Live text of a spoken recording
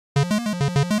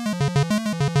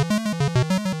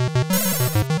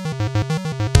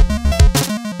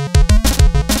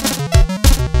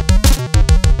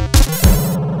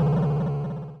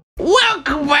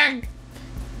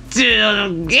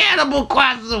Animal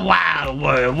Crossing the Wild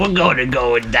World. We're gonna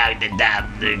go and talk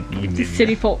to The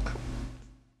city folk.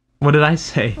 What did I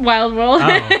say? Wild world.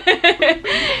 Oh.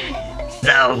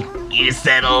 So, you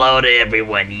said hello to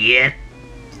everyone, yeah?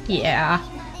 Yeah.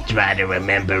 Try to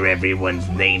remember everyone's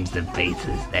names and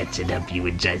faces. That should help you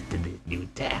adjust to this new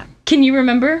town. Can you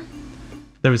remember?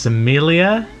 There was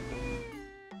Amelia.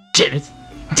 Janice.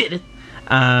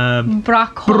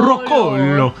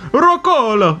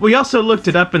 Broccolo. We also looked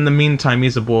it up in the meantime.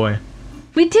 He's a boy.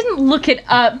 We didn't look it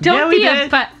up. Don't be a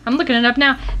butt. I'm looking it up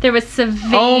now. There was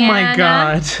Savannah. Oh my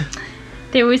god.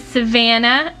 There was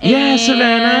Savannah. Yeah,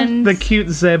 Savannah. The cute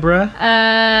zebra.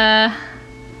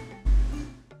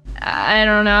 I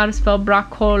don't know how to spell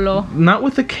broccolo. Not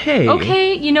with a K.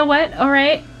 Okay, you know what? All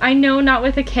right. I know not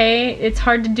with a K. It's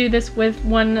hard to do this with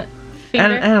one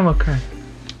finger. Animal Crossing.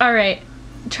 All right.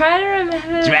 Try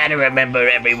to remember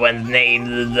everyone's names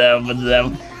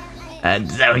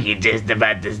and so you're just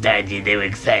about to start your new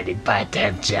exciting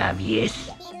part-time job,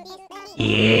 yes?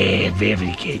 Yeah,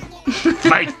 very good.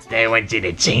 First, I want you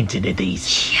to change into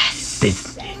these. Yes.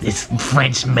 This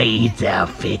French maid's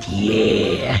outfit,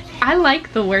 yeah. I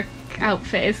like the work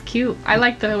outfit. It's cute. I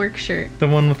like the work shirt. The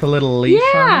one with the little leaf on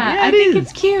it? Yeah, I think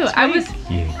it's cute.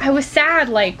 I was sad,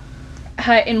 like,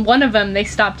 in one of them they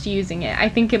stopped using it. I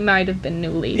think it might have been New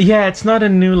Leaf. Yeah, it's not a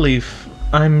New Leaf.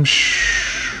 I'm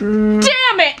sure.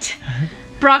 Damn it!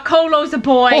 Broccolo's a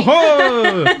boy.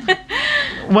 Oh-ho!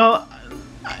 Well,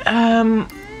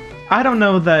 I don't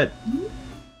know that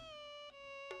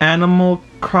Animal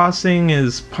Crossing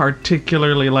is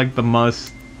particularly like the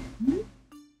most.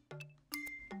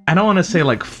 I don't want to say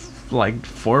like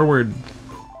forward.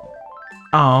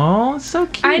 Oh, so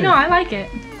cute. I know, I like it.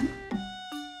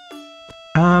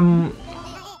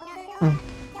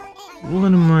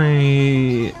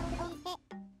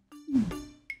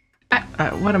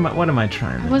 What am I? What am I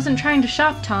trying? I wasn't trying to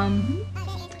shop, Tom.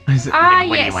 Is it, Ah,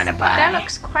 what do you yes, wanna buy? that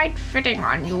looks quite fitting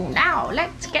on you. Now,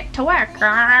 let's get to work.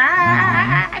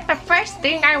 The first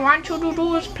thing I want you to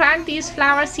do is plant these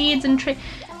flower seeds and tree.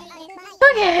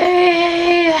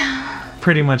 Okay.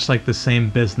 pretty much like the same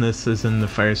business as in the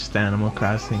first Animal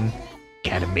Crossing.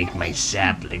 Gotta make my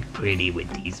shop look pretty with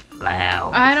these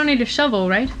flowers. I don't need a shovel,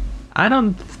 right? I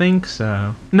don't think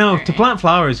so. No, to plant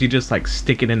flowers, you just like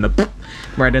stick it in the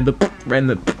right in the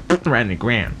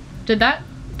ground. Did that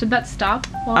stop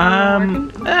while we were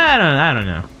working? I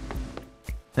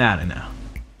don't know.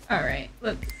 All right,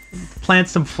 let's Plant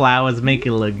some flowers, make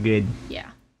it look good. yeah.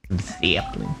 Some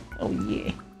sapling. Oh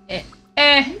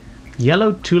yeah.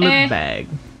 Yellow tulip bag.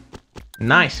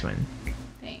 Nice one.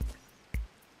 Thanks.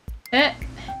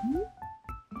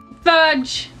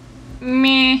 Fudge.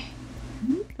 Meh.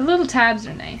 The little tabs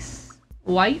are nice.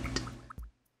 White.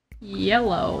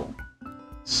 Yellow.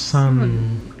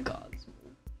 Some Gods.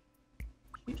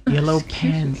 yellow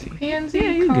pansy. Pansy. Yeah,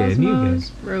 you're good, you're good.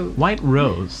 Cosmos, Rose. White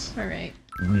rose. All right.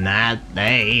 Not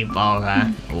they for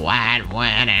a white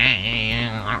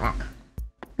wedding.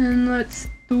 And let's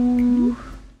do.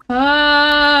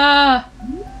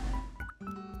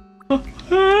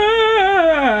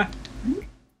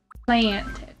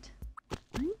 Planted.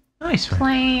 Nice one.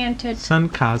 Planted. Sun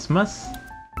Cosmos.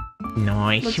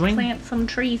 Nice Let's one. plant some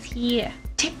trees here.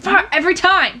 Take far every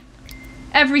time.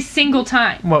 Every single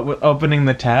time. What, with opening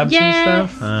the tabs and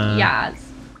stuff? Yes.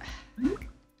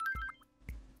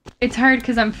 It's hard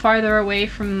because I'm farther away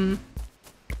from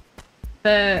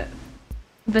the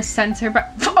sensor, but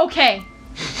okay.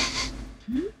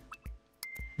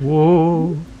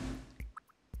 Whoa.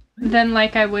 Then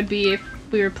like I would be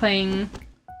if we were playing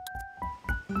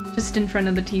just in front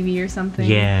of the TV or something.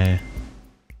 Yeah.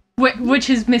 Which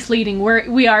is misleading.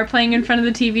 We are playing in front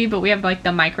of the TV, but we have like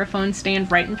the microphone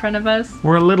stand right in front of us.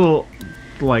 We're a little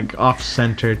like off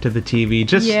center to the TV,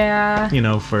 just Yeah. you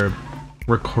know, for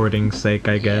recording's sake,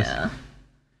 I guess. Yeah.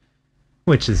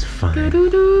 Which is fine.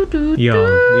 Y'all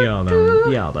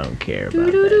don't care about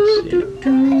that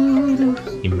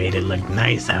shit. You made it look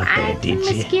nice out I there, have did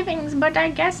you? misgivings, but I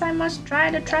guess I must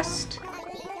try to trust.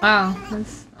 Wow,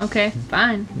 that's okay.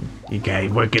 Fine. You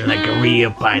guys working like a real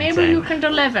Maybe you part-time. can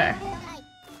deliver.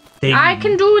 Take, I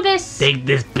can do this. Take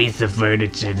this piece of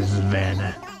furniture to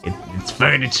Savannah. It's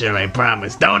furniture, I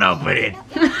promise. Don't open it.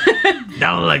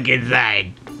 Don't look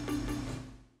inside.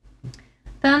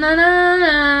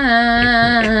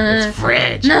 It's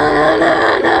French.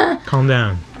 Calm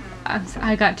down.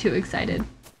 I got too excited.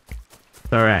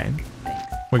 It's alright.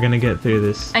 We're gonna get through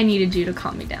this. I needed you to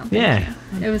calm me down. Thank Yeah.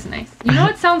 you. It was nice. You know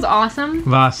what sounds awesome?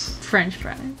 Voss. French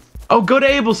fries. Oh, go to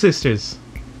Able Sisters.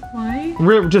 Why?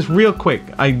 Just real quick.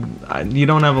 You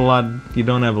don't have a lot. You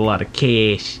don't have a lot of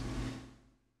cash.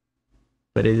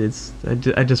 but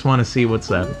I just want to see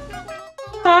what's up.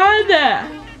 Hi there.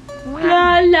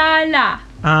 La la la.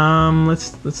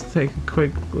 Let's take a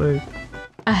quick look.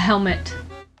 A helmet.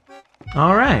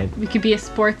 All right. We could be a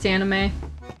sports anime.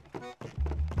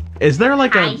 Is there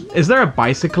like is there a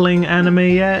bicycling anime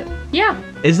yet? Yeah.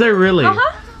 Is there really?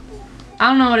 Uh-huh. I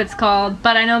don't know what it's called,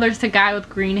 but I know there's a guy with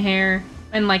green hair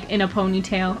and like in a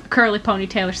ponytail, a curly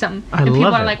ponytail or something. I and people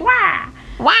love are it. like, wah,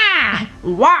 Wah!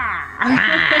 wah.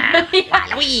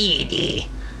 Waluigi!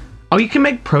 Oh, you can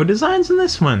make pro designs in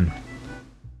this one.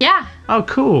 Yeah. Oh,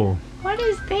 cool. What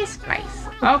is this place?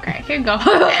 Okay, here you go.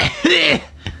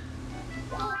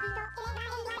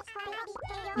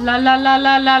 La la la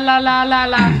la la la la la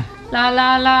la la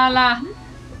la la la.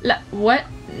 What?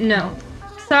 No.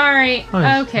 Sorry.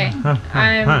 Oh, Okay.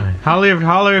 Hi. I'm.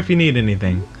 Holler if you need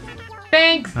anything.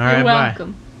 Thanks. All right, You're bye.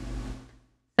 welcome.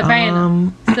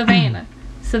 Savannah. Savannah.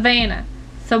 Savannah.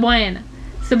 Savannah.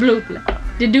 Sabluple.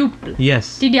 Diduple.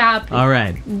 Yes. Didiable. All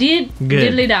right. Did.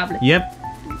 Good. Diddly dabble. Yep.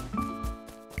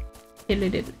 Diddly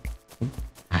diddly.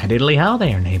 Hi diddly how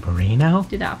there, neighborino.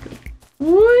 Diddly.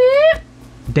 Whoop.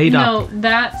 Date No,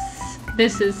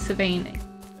 this is Savannah.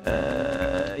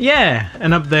 Yeah,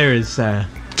 and up there is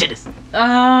Jitters.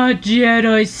 Ah,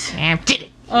 Jedi's. Jitter.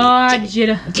 Ah,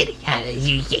 Jedi. Jitter.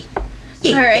 Hallelujah.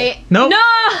 Alright. Nope. No!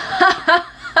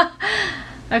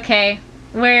 Okay.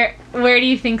 Where do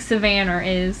you think Savannah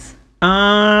is?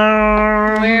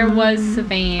 Where was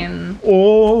Savannah?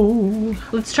 Oh.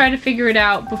 Let's try to figure it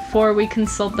out before we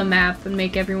consult the map and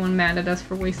make everyone mad at us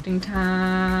for wasting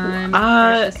time.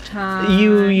 Precious time.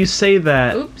 You say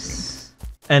that, Oops.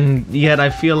 and yet I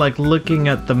feel like looking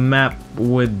at the map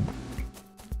would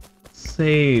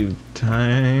save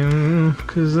time,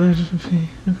 because that'd be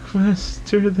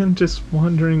faster than just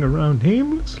wandering around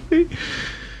aimlessly.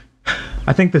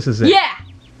 I think this is it. Yeah!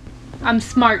 I'm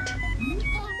smart.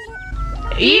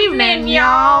 Evening,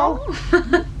 y'all!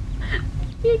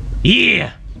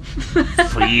 Yeah!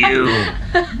 For you.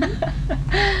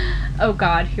 Oh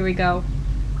god, here we go.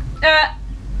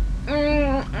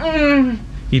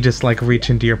 You just like reach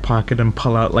into your pocket and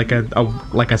pull out like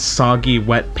a soggy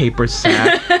wet paper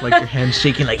sack, like your hands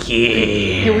shaking like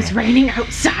Yeah. It was raining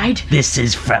outside. This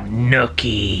is from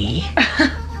Nookie.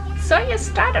 So you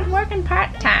started working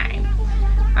part-time.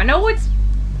 I know it's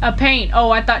a pain.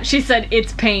 Oh, I thought she said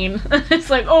it's pain. It's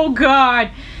like, oh god.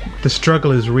 the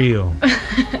struggle is real. Well,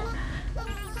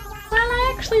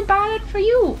 I actually bought it for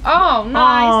you. Oh,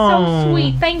 nice. Oh. So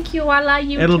sweet. Thank you. I like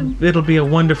you too. It'll be a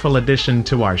wonderful addition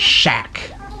to our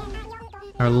shack.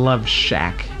 Our love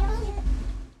shack.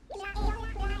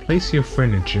 Place your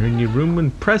furniture in your room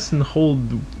and press and hold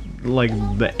like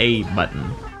the A button.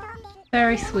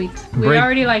 Very sweet. We Break-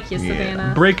 already like you,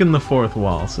 Savannah. Breaking the fourth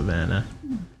wall, Savannah.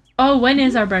 Oh, when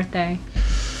is our birthday?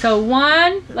 So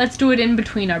let's do it in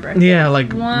between our birthdays. Yeah,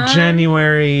 like 1.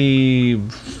 January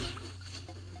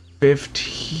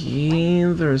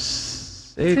 15th or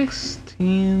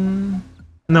 16.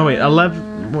 No, wait,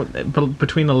 11.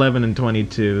 Between 11 and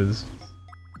 22 is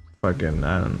fucking,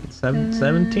 I don't know,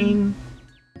 17?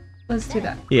 Let's do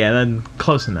that. Yeah, then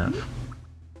close enough.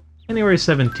 January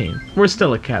 17th. We're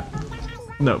still a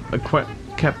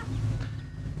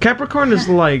Capricorn is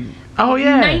like, oh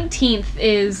yeah. 19th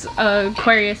is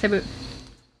Aquarius.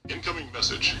 Incoming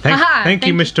message. Haha, Thank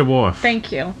you, Mr. Worf.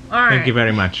 Thank you. All right. Thank you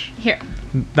very much. Here.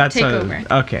 That's Take over.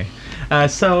 Okay.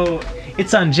 So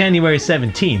it's on January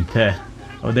 17th.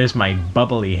 Oh, there's my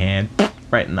bubbly hand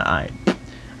right in the eye.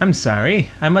 I'm sorry.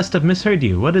 I must have misheard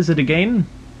you. What is it again?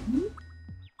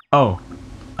 Oh.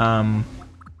 Oh,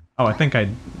 I think I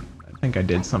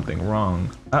did something wrong.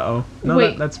 Uh-oh. No,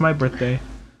 Wait. that's my birthday.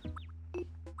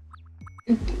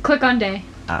 Click on day.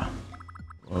 Oh.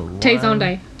 Today's on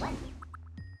day.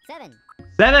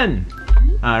 7.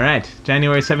 All right.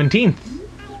 January 17th.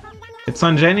 It's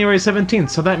on January 17th,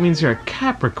 so that means you're a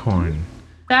Capricorn.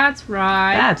 That's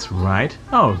right. That's right.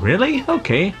 Oh, really?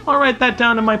 Okay. I'll write that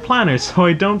down in my planner so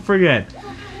I don't forget.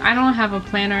 I don't have a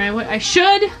planner. I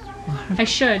should. I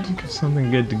should. Something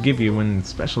good to give you when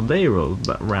special day rolls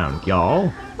around,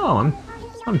 y'all. Oh,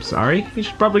 I'm sorry. You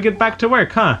should probably get back to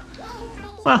work, huh?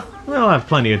 Well, we'll have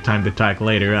plenty of time to talk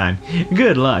later on.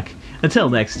 Good luck. Until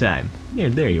next time. Here,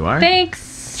 there you are.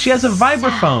 Thanks. She has a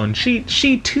vibraphone.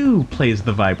 She too plays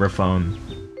the vibraphone.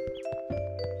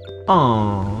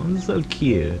 Oh, so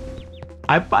cute.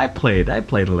 I played a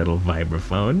little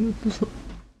vibraphone.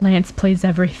 Lance plays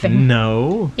everything.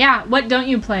 No. Yeah. What don't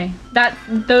you play?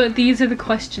 These are the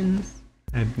questions.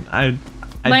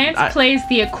 Lance plays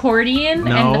the accordion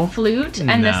and the flute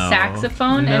and the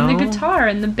saxophone and the guitar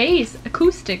and the bass,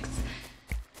 acoustics.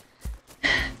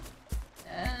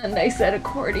 And I said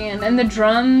accordion and the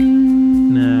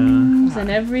drums and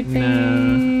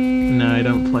everything. No, I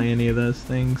don't play any of those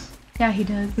things. Yeah, he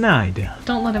does. No, I don't.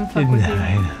 Don't let him fuck with you.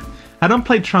 I don't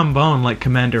play trombone like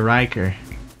Commander Riker.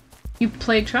 You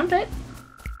play trumpet?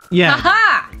 Yeah.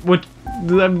 Haha! What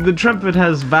the trumpet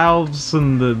has valves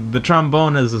and the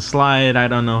trombone has a slide. I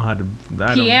don't know how to.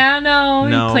 Piano.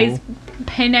 No. He plays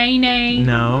penane.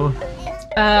 No.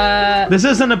 This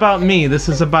isn't about me. This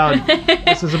is about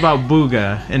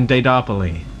Booga and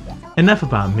Daedopoli. Enough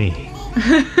about me.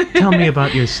 Tell me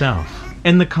about yourself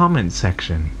in the comments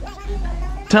section.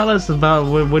 Tell us about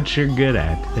what you're good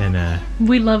at, and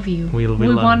we love you. We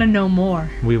want to know more.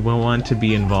 We will want to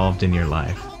be involved in your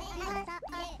life.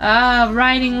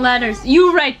 Writing letters.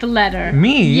 You write the letter.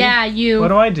 Me? Yeah, you. What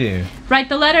do I do? Write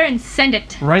the letter and send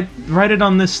it. Write it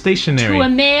on this stationery. To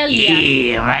Amelia.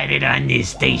 Yeah, write it on this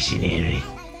stationery.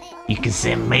 You can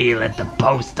send mail at the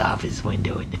post office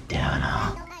window in the town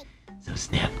hall. So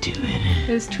snap to it.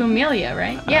 It was to Amelia,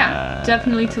 right? Yeah,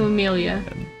 definitely to Amelia.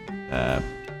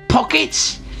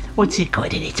 Pockets? What's it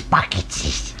called in its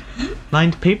pockets?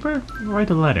 Lined paper? Write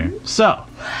a letter. So,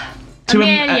 to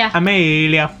Amelia.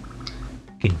 Amelia.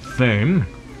 Confirm.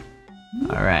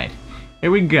 Alright. Here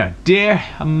we go. Dear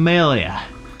Amelia.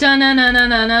 Batman.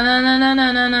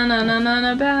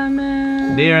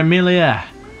 Dear Amelia.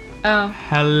 Oh.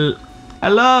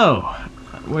 Hello.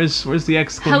 Where's the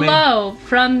exclamation? Hello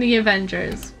from the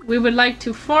Avengers. We would like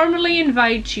to formally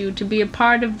invite you to be a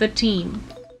part of the team.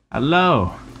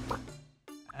 Hello.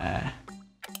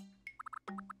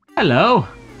 Hello.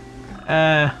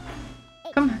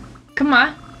 Come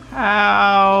on.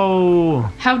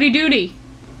 How? Howdy doody.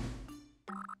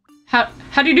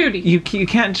 Howdy doody. You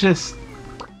can't just.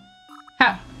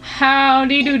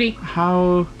 Howdy doody.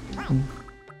 How?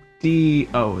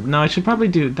 Oh no! I should probably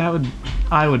do that.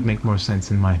 I would make more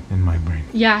sense in my brain.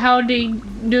 Yeah. Howdy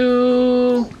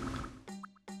do.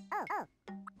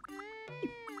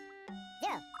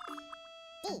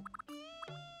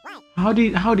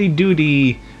 Howdy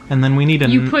doody, and then we need a.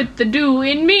 You put the do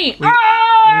in me. We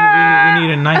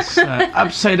need a nice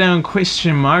upside down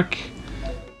question mark.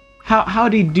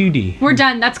 Howdy doody. We're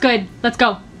done. That's good. Let's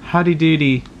go. Howdy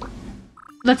doody.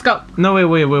 Let's go. No wait.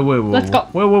 Let's go.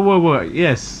 Wait.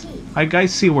 Yes, I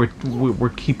see we're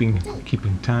keeping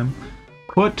time.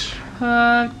 Put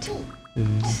the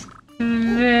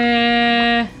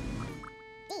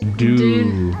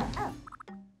do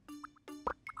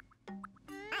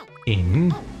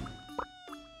in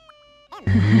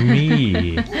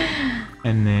me,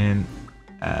 and then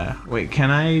wait. Can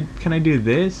I do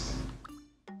this?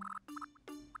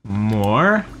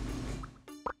 More.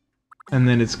 And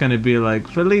then it's gonna be like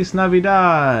Feliz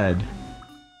Navidad.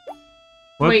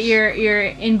 Whoops. Wait, you're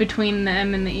in between the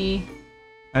M and the E.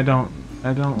 I don't.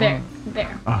 There.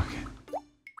 Okay.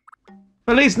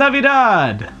 Feliz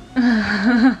Navidad.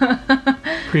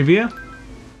 Preview.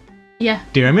 Yeah.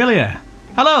 Dear Amelia,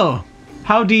 hello.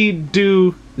 Howdy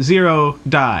do zero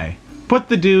die. Put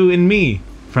the do in me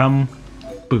from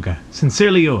Booga.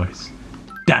 Sincerely yours.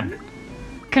 Done.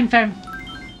 Confirm.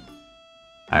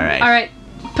 All right. All right.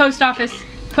 Post office.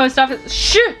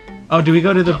 Shh. Oh, do we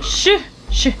go to the? Shh.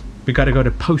 We gotta go to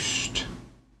post.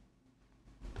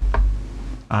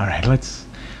 All right, let's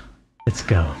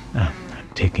go. I'm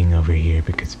taking over here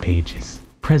because Paige is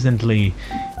presently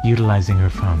utilizing her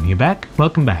phone. You back?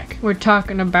 Welcome back. We're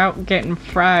talking about getting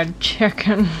fried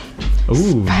chicken.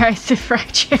 Ooh. Spicy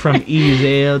fried chicken. From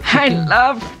Ezel Chicken. I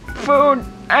love food.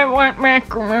 I want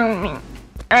macaroni.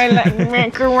 I like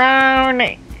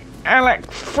macaroni. I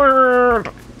like food.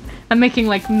 I'm making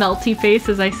like melty face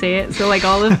as I say it, so like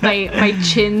all of my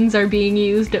chins are being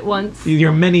used at once.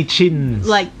 Your many chins.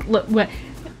 Like, look, what?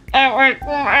 I like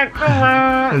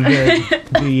macaroni.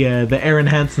 the Aaron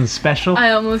Hansen special.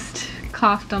 I almost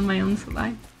coughed on my own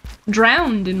saliva.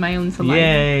 Drowned in my own saliva.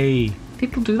 Yay.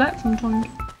 People do that sometimes.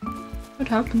 It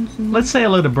happens. Let's say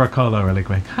hello to Brocolo really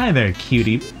quick. Hi there,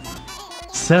 cutie.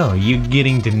 So, you're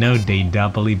getting to know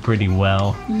Daedopoli pretty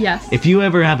well. Yes. If you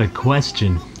ever have a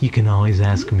question, you can always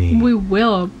ask me. We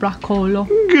will, Brocolo.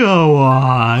 Go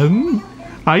on.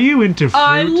 Are you into fruit?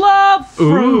 I love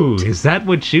fruit. Ooh, is that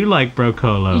what you like,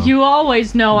 Brocolo? You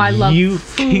always know I love you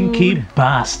food. kinky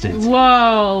bastard.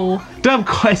 Whoa. Dumb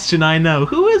question, I know.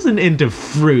 Who isn't into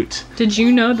fruit? Did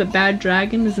you know that Bad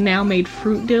Dragon has now made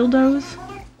fruit dildos?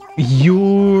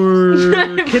 You're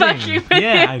kidding. Fuck you.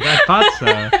 Yeah, I thought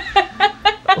so.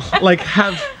 Like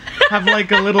have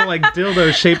like a little like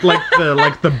dildo shaped like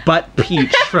the butt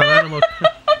peach from Animal.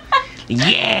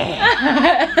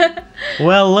 Yeah!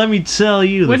 Well, let me tell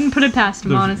you. Wouldn't put it past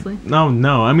him, honestly.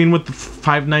 No. I mean, with the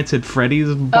Five Nights at Freddy's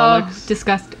bollocks. Oh,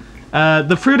 disgusting.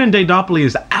 The fruit in Daedopoli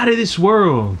is out of this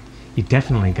world. You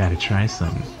definitely gotta try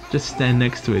some. Just stand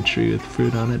next to a tree with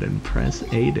fruit on it and press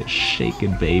A to shake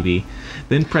it, baby.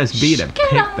 Then press B to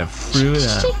pick the fruit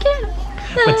up.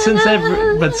 But since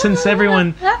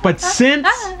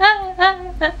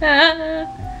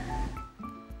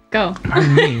Go.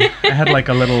 Pardon me. I had like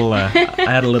a little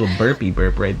burpy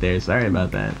burp right there. Sorry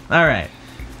about that. All right.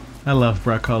 I love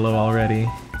Bracolo already.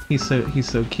 He's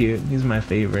so cute. He's my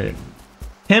favorite.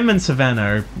 Him and Savannah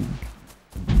are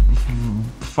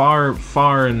far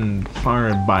by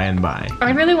and by.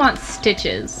 I really want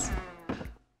Stitches.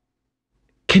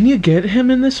 Can you get him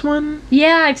in this one?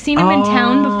 Yeah, I've seen him in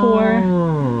town before.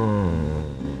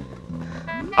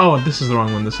 Oh, this is the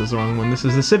wrong one. This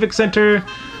is the Civic Center.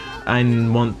 I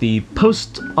want the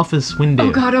post office window.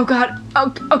 Oh god.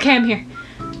 Oh, okay, I'm here.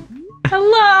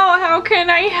 Hello, how can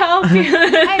I help you?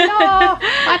 Hello,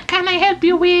 what can I help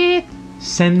you with?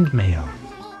 Send mail.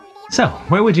 So,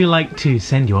 where would you like to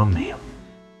send your mail?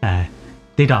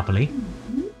 Daedopoli.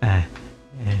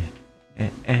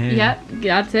 Yep,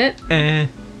 that's it.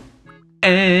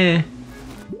 Here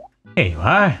you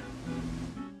are.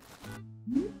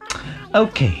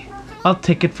 Okay, I'll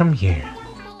take it from here.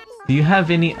 Do you have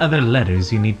any other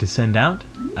letters you need to send out?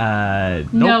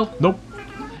 Nope. Nope.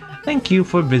 Thank you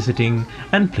for visiting,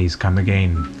 and please come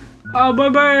again. Oh,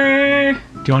 bye-bye.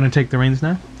 Do you want to take the reins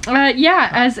now? Yeah,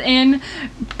 as in,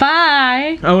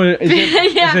 bye. Oh, is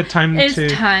it, yeah, is it time it's to...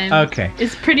 time. Okay.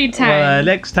 It's pretty time. Well,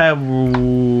 next time,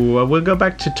 we'll go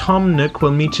back to Tom Nook.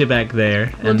 We'll meet you back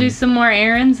there. We'll do some more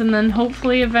errands, and then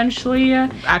hopefully, eventually...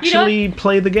 actually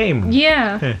play the game.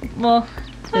 Yeah. Well...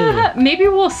 maybe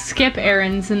we'll skip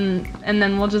errands and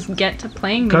then we'll just get to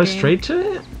playing the game. Go straight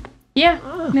to it? Yeah,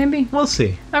 maybe. We'll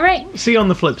see. Alright. See you on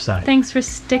the flip side. Thanks for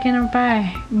sticking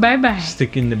by. Bye-bye.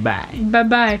 Sticking the bye.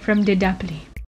 Bye-bye from Daedopoli.